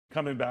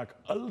coming back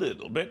a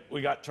little bit.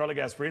 We got Charlie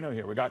Gasparino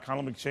here. We got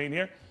Connell McShane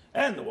here,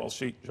 and the Wall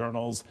Street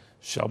Journal's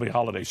Shelby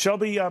Holliday.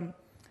 Shelby,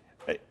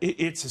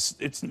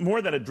 it's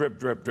more than a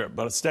drip,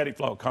 but a steady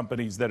flow of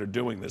companies that are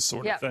doing this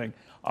sort of thing.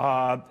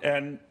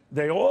 And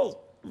they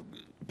all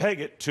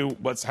peg it to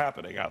what's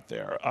happening out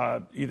there,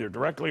 either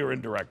directly or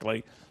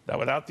indirectly, that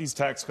without these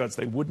tax cuts,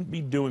 they wouldn't be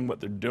doing what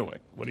they're doing.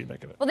 What do you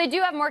make of it? Well, they do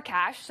have more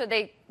cash, so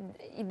they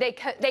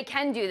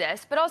can do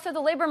this. But also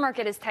the labor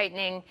market is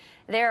tightening.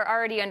 They're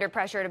already under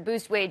pressure to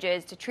boost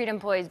wages, to treat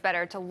employees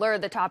better, to lure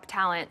the top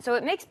talent. So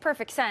it makes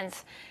perfect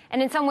sense.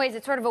 And in some ways,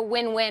 it's sort of a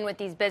win-win with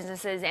these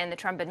businesses and the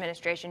Trump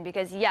administration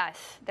because,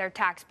 yes, their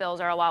tax bills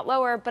are a lot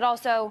lower, but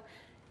also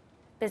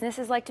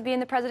businesses like to be in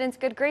the president's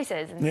good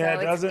graces. And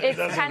so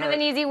it's kind of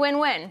an easy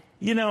win-win.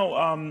 You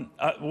know,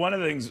 one of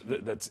the things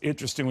that's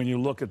interesting when you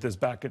look at this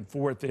back and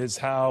forth is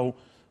how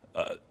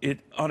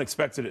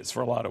unexpected it is for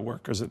a lot of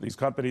workers at these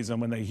companies.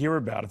 And when they hear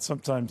about it,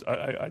 sometimes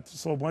I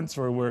saw one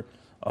story where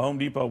a Home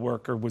Depot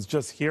worker was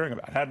just hearing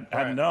about it,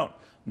 hadn't known.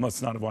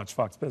 Must not have watched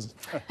Fox Business.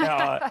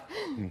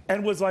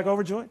 And was like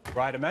overjoyed.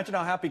 Right. Imagine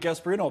how happy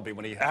Gasparino will be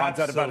when he finds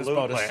out about his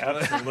bonus.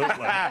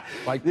 Absolutely.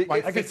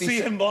 I could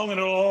see him blowing it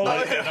all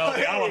like,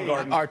 the Olive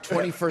Garden. Our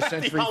 21st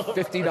century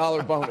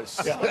 $50 bonus.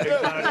 Yeah,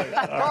 exactly.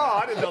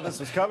 I didn't know this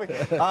was coming.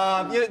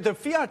 The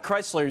Fiat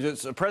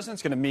Chrysler, the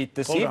president's going to meet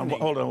this evening.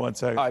 Hold on one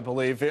second. I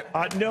believe it.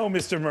 No,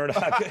 Mr. Murdoch.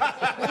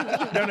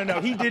 No.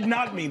 He did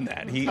not mean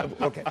that.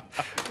 Okay.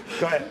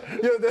 Go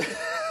ahead.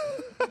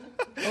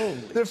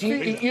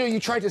 You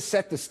tried to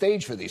set the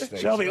stage for these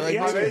things. Shelby, right?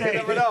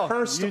 yesterday,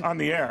 cursed on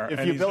the air.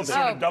 If you build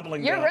it,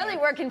 doubling you're down. really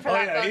working for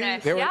that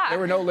bonus. There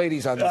were no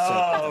ladies on the set.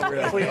 Oh,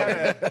 really?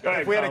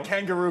 If we had a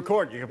kangaroo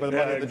court, you could put the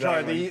money in the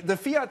jar. The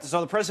Fiat,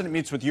 so the president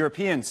meets with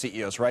European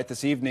CEOs, right,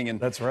 this evening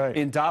That's right.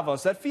 in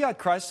Davos. That Fiat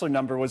Chrysler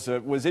number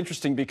was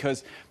interesting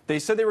because they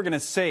said they were going to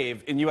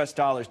save, in U.S.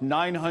 dollars,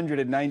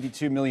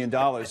 $992 million.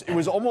 It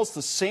was almost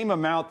the same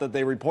amount that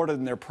they reported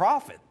in their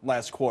profit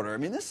last quarter. I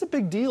mean, this is a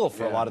big deal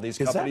for a lot of these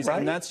companies. Is that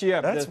right?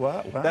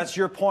 And that's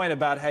your point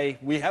about, hey,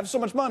 we have so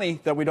much money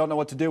that we don't know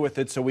what to do with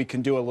it, so we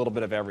can do a little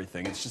bit of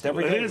everything. It's just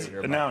every day. It is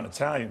now an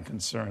Italian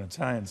concern.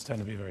 Italians tend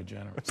to be very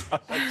generous.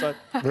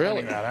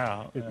 Really? That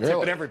out.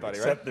 Tipping everybody,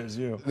 right? Except there's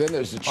you. Then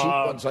there's the cheap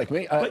ones like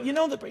me. But you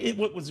know,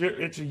 what was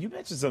interesting? You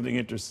mentioned something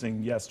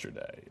interesting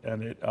yesterday,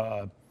 and it.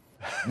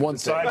 One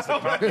thing. Besides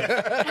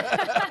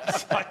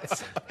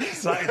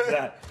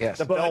that,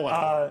 yes.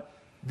 But,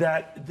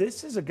 that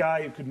this is a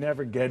guy who could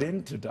never get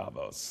into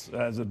Davos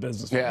as a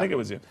businessman. I think it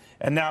was you.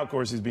 And now, of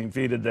course, he's being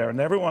feted there,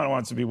 and everyone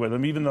wants to be with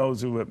him, even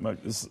those who,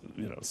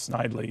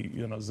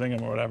 snidely, zing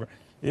him or whatever.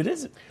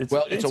 It's an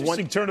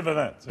interesting turn of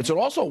events. It's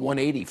also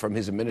 180 from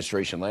his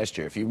administration last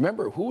year. If you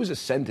remember, who was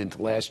ascendant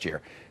last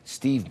year?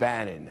 Steve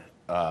Bannon,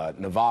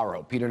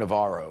 Peter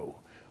Navarro,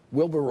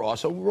 Wilbur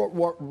Ross. So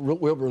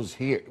Wilbur's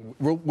here.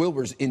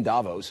 Wilbur's in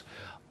Davos.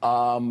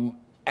 And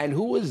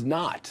who was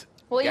not?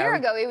 Well, a year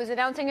ago, he was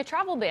announcing a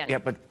travel ban. Yeah,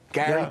 but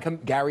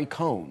Gary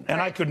Cohn.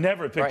 And I could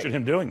never have pictured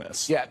him doing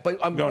this. Yeah,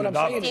 but what I'm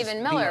saying is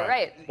Stephen Miller,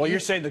 right. Well,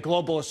 you're saying the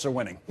globalists are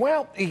winning.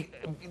 Well,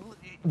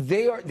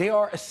 they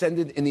are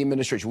ascended in the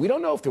administration. We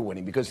don't know if they're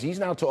winning because he's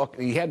now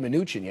talking. He had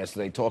Mnuchin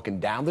yesterday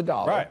talking down the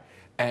dollar. Right.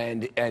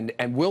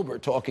 And Wilbur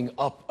talking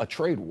up a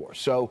trade war.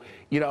 So,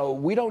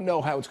 we don't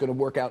know how it's going to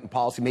work out in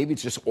policy. Maybe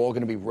it's just all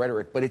going to be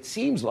rhetoric. But it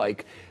seems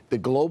like the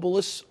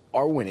globalists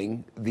are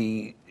winning.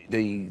 The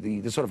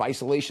sort of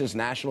isolationist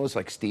nationalists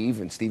like Steve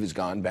is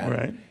gone, Bannon.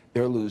 Right.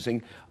 They're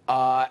losing.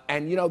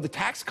 And the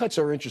tax cuts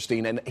are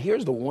interesting. And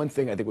here's the one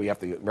thing I think we have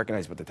to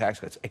recognize about the tax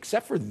cuts,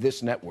 except for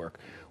this network,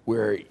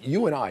 where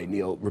you and I,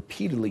 Neil,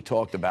 repeatedly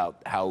talked about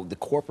how the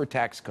corporate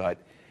tax cut,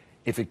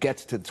 if it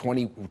gets to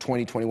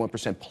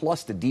 21%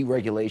 plus the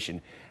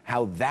deregulation,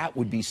 how that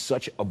would be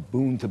such a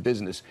boon to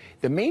business.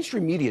 The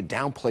mainstream media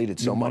downplayed it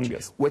so much.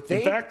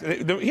 In fact,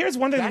 here's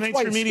one thing the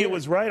mainstream media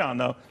was right on,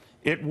 though.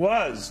 It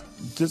was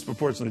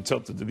disproportionately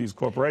tilted to these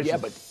corporations. Yeah,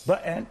 but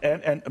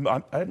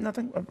I have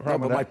nothing wrong with that.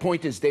 But my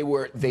point is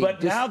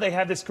now they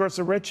have this curse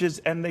of riches,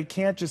 and they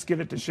can't just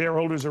give it to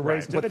shareholders or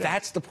raise dividends. But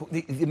that's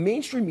the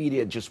mainstream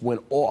media just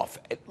went off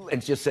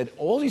and just said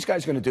all these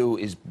guys are going to do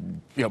is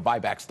buy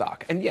back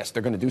stock. And yes,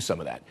 they're going to do some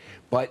of that.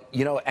 But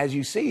as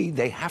you see,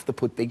 they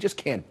just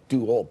can't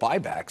do all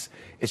buybacks.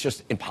 It's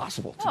just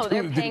impossible. No,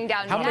 they're paying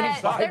down debt.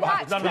 There's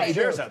not enough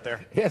shares out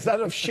there. Yeah, it's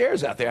not enough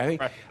shares out there.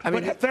 I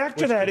mean, but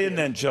factor that in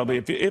then, Shelby.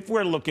 If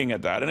we're looking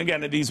at that, and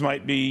again, these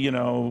might be,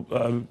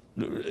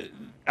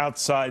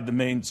 outside the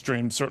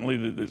mainstream,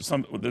 certainly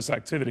some with this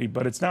activity,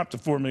 but it's not to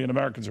 4 million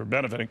Americans who are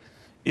benefiting.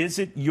 Is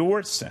it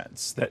your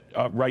sense that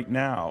right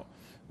now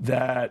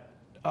that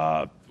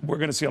we're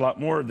going to see a lot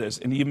more of this,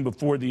 and even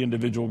before the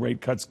individual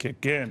rate cuts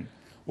kick in,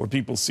 or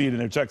people see it in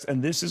their checks,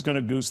 and this is going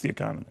to goose the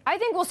economy? I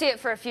think we'll see it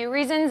for a few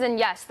reasons, and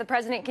yes, the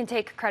president can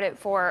take credit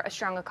for a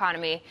strong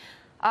economy.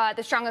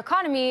 The strong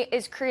economy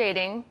is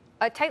creating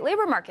a tight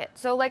labor market.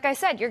 So like I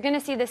said, you're going to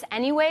see this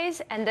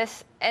anyways,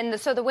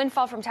 so the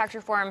windfall from tax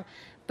reform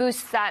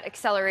boosts that,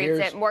 accelerates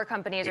it, more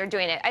companies are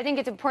doing it. I think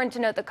it's important to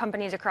note that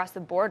companies across the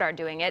board are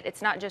doing it.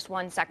 It's not just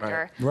one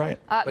sector. Right.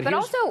 But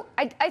also,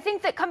 I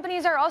think that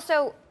companies are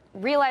also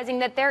realizing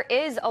that there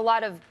is a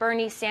lot of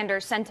Bernie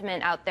Sanders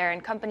sentiment out there,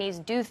 and companies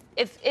do.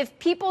 If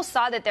people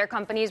saw that their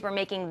companies were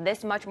making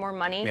this much more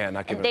money and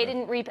they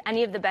didn't reap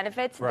any of the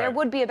benefits, there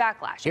would be a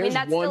backlash. I mean,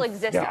 that still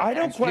exists. Yeah, out I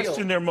there. don't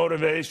question their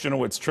motivation or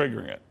what's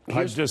triggering it.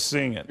 I'm just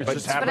seeing it.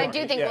 But I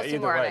do think we'll see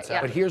more of it.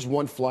 Yeah. But here's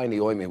one fly in the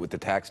ointment with the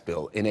tax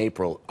bill. In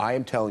April, I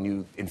am telling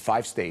you, in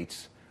 5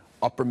 states,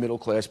 upper middle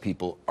class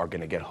people are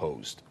going to get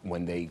hosed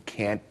when they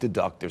can't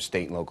deduct their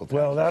state and local taxes.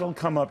 Well, that'll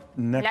come up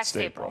next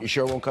April. You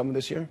sure it won't come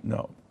this year?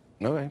 No.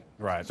 Okay.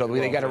 Right. So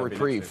they got a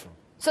reprieve.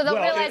 So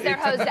they'll realize they're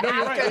hosed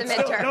after the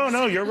midterms.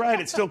 No, you're right.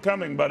 It's still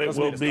coming, but it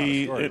will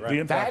be the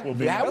impact will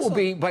be. That will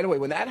be. By the way,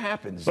 when that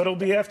happens. But it'll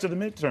be after the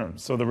midterms,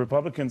 so the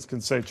Republicans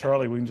can say,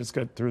 "Charlie, we can just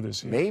get through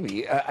this year."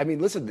 Maybe. I mean,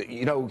 listen.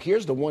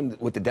 Here's the one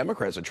what the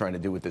Democrats are trying to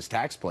do with this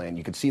tax plan.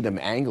 You can see them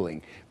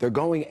angling. They're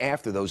going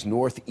after those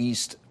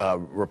Northeast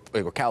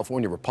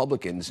California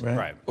Republicans,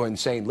 and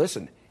saying,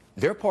 "Listen,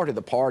 they're part of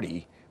the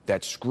party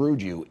that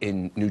screwed you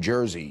in New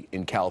Jersey,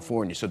 in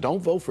California. So don't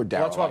vote for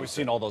Darrell." Well, that's why we've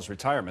seen all those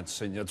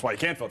retirements, and that's why you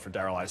can't vote for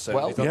Darrell. I said.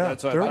 Well,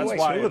 that's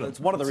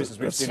one of the reasons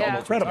we've seen all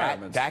those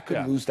retirements. That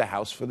could lose the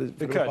House for the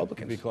Republicans.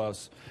 Could be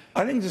close.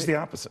 I think just the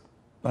opposite.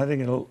 I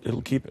think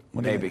it'll keep it.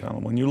 Maybe.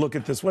 When you look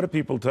at this, what do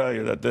people tell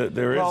you? That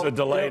there is a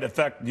delayed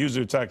effect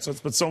user tax,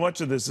 but so much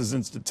of this is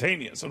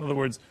instantaneous. In other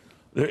words,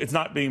 it's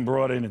not being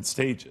brought in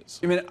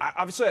stages. I mean,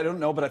 obviously, I don't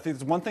know, but I think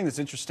there's one thing that's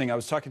interesting. I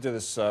was talking to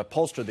this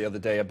pollster the other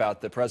day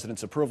about the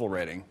president's approval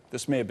rating.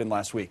 This may have been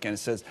last week. And I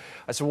said,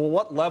 well,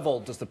 what level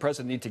does the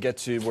president need to get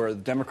to where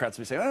the Democrats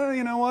would say, oh,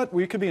 you know what,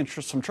 we could be in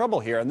some trouble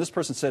here? And this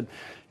person said,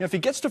 if he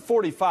gets to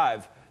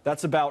 45,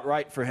 that's about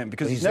right for him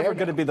because he's never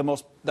going to be the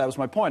most. That was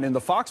my point. In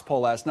the Fox poll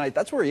last night,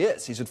 that's where he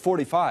is. He's at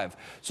 45.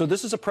 So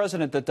this is a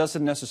president that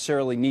doesn't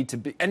necessarily need to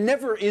be, and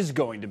never is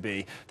going to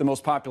be, the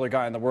most popular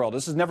guy in the world.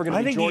 This is never going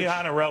to be George. I think he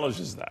kind of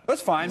relishes that.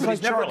 That's fine, but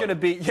he's never going to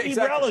be. Yeah, he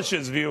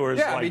relishes viewers.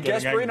 Yeah, I mean,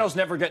 Gasparino's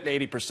never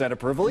getting 80%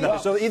 approval either.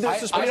 So either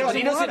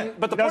he doesn't.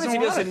 But the point is, he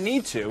doesn't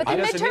need to. But the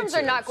midterms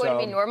are not going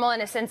to be normal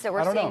in a sense that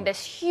we're seeing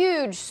this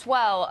huge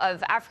swell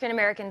of African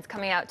Americans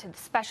coming out to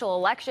special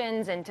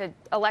elections and to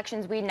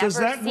elections we never see. Does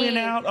that win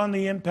out on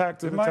the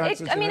impact of the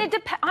taxes?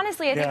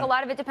 Honestly, I think a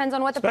lot of it depends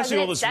on what the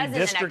president says in the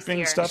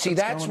next year. See,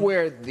 that's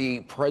where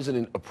the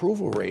president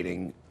approval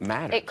rating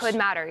matters. It could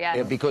matter,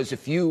 yes. Because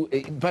if you,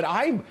 but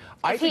I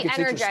think it's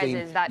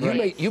interesting.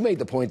 You made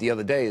the point the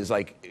other day is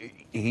like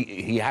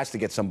he has to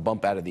get some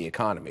bump out of the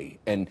economy,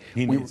 and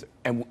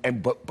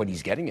but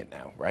he's getting it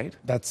now, right?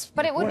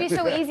 But it would be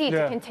so easy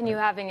to continue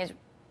having his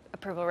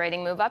approval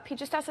rating move up. He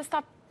just has to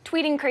stop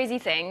tweeting crazy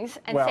things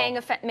and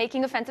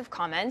making offensive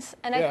comments.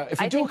 And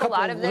I think a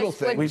lot of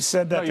this would... We've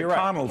said that to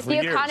Connell for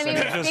years. The economy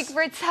would speak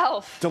for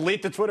itself.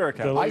 Delete the Twitter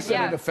account. I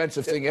said an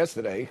offensive thing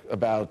yesterday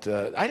about...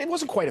 it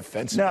wasn't quite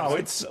offensive. No,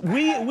 it's...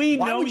 We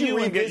know you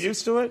and get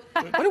used to it.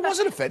 But it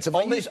wasn't offensive.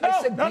 I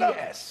said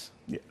BS.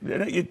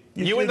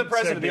 You and the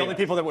president are the only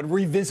people that would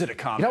revisit a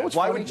comment.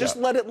 Why would just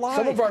let it lie?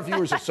 Some of our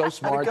viewers are so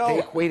smart, they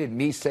equated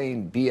me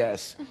saying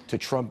BS to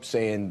Trump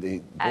saying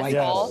the blank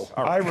hole.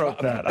 I wrote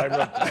that.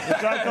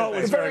 Which I thought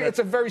was it's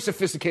a very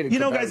sophisticated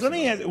guys, let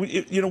me ask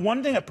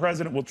one thing a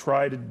president will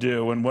try to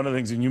do, and one of the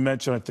things, and you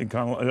mentioned, I think,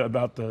 Connell,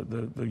 about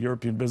the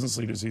European business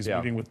leaders he's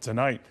meeting with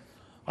tonight.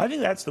 I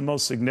think that's the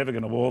most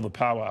significant of all the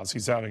powwows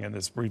he's having in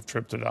this brief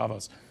trip to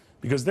Davos,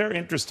 because they're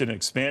interested in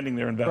expanding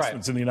their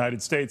investments in the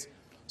United States.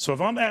 So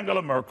if I'm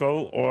Angela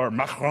Merkel or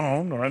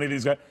Macron or any of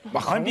these guys,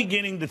 I'm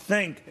beginning to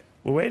think,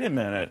 well, wait a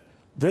minute,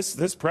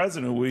 this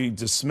president we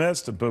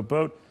dismissed and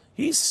boo-booed,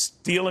 he's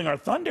stealing our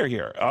thunder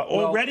here.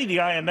 Already the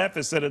IMF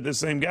has said at this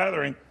same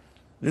gathering,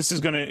 this is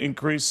going to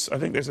increase, I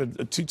think they said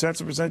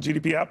 0.2%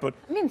 GDP output.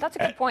 I mean, that's a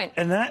good point.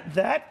 And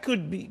that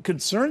could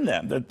concern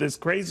them, that this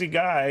crazy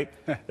guy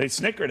they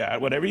snickered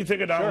at, whatever you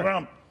think of Donald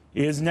Trump,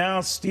 is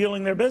now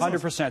stealing their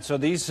business. 100%. So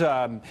these,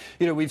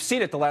 we've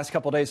seen it the last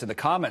couple of days in the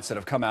comments that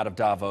have come out of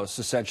Davos,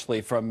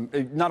 essentially from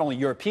not only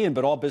European,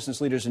 but all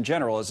business leaders in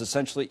general, is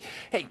essentially,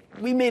 hey,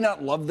 we may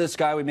not love this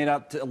guy, we may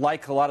not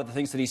like a lot of the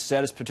things that he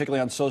said, particularly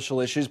on social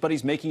issues, but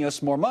he's making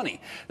us more money.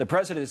 The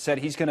president said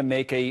he's going to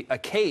make a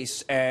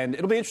case, and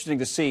it'll be interesting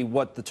to see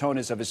what the tone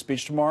is of his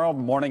speech tomorrow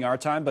morning our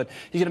time, but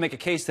he's going to make a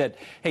case that,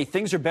 hey,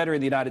 things are better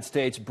in the United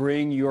States,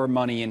 bring your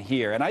money in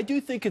here. And I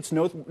do think it's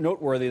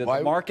noteworthy that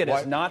the market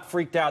has not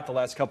freaked out the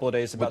last couple of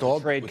days about the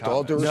trade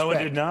comments. No, it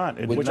did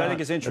not. Which I think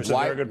is interesting.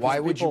 Why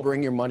would you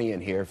bring your money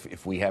in here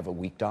if we have a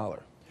weak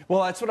dollar?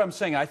 Well, that's what I'm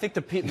saying. I think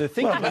the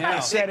thing now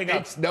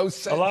makes no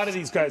sense. A lot of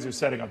these guys are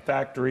setting up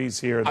factories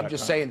here. I'm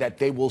just saying that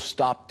they will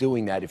stop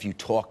doing that if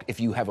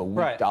you have a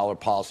weak dollar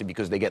policy,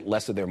 because they get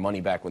less of their money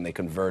back when they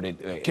convert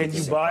it. Can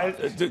you buy?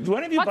 Do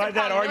any of you buy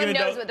that argument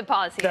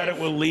that it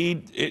will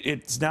lead?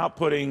 It's now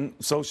putting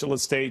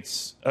socialist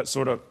states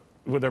sort of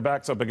with their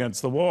backs up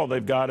against the wall.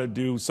 They've got to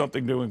do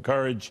something to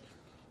encourage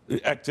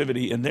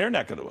activity in their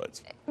neck of the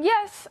woods.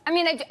 Yes, I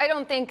mean, I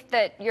don't think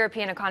that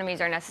European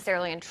economies are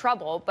necessarily in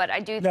trouble, but I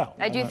do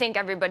think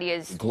everybody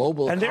is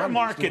global, and their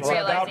markets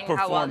have realizing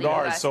how well outperformed the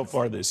ours US so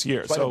far this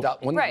year. So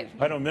Right.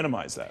 I don't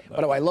minimize that.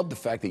 By the way, I love the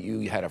fact that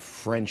you had a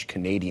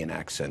French-Canadian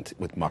accent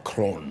with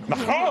Macron.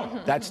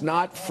 Macron! That's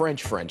not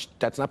French.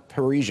 That's not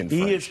Parisian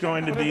French. He is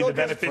going to be the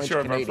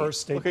beneficiary of our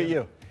first state. Look at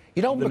you.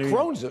 You know,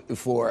 Macron's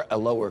for a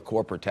lower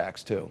corporate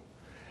tax, too.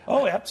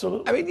 Oh,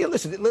 absolutely. I mean,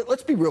 listen,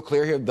 let's be real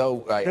clear here,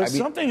 though. There's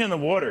something in the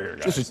water here,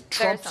 guys. Listen,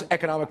 Trump's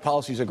economic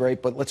policies are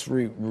great, but let's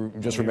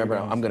just remember,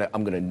 I'm gonna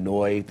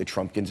annoy the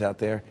Trumpkins out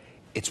there.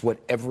 It's what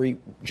every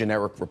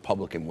generic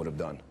Republican would have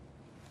done.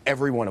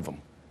 Every one of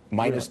them.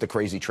 Minus the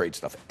crazy trade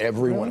stuff.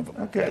 Every one of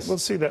them. Okay, we'll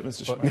see that,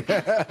 Mr.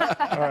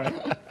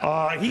 Schmeichel.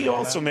 All right. He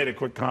also made a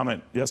quick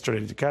comment yesterday.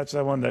 Did you catch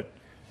that one? That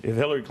if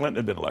Hillary Clinton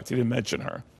had been elected, he didn't mention her.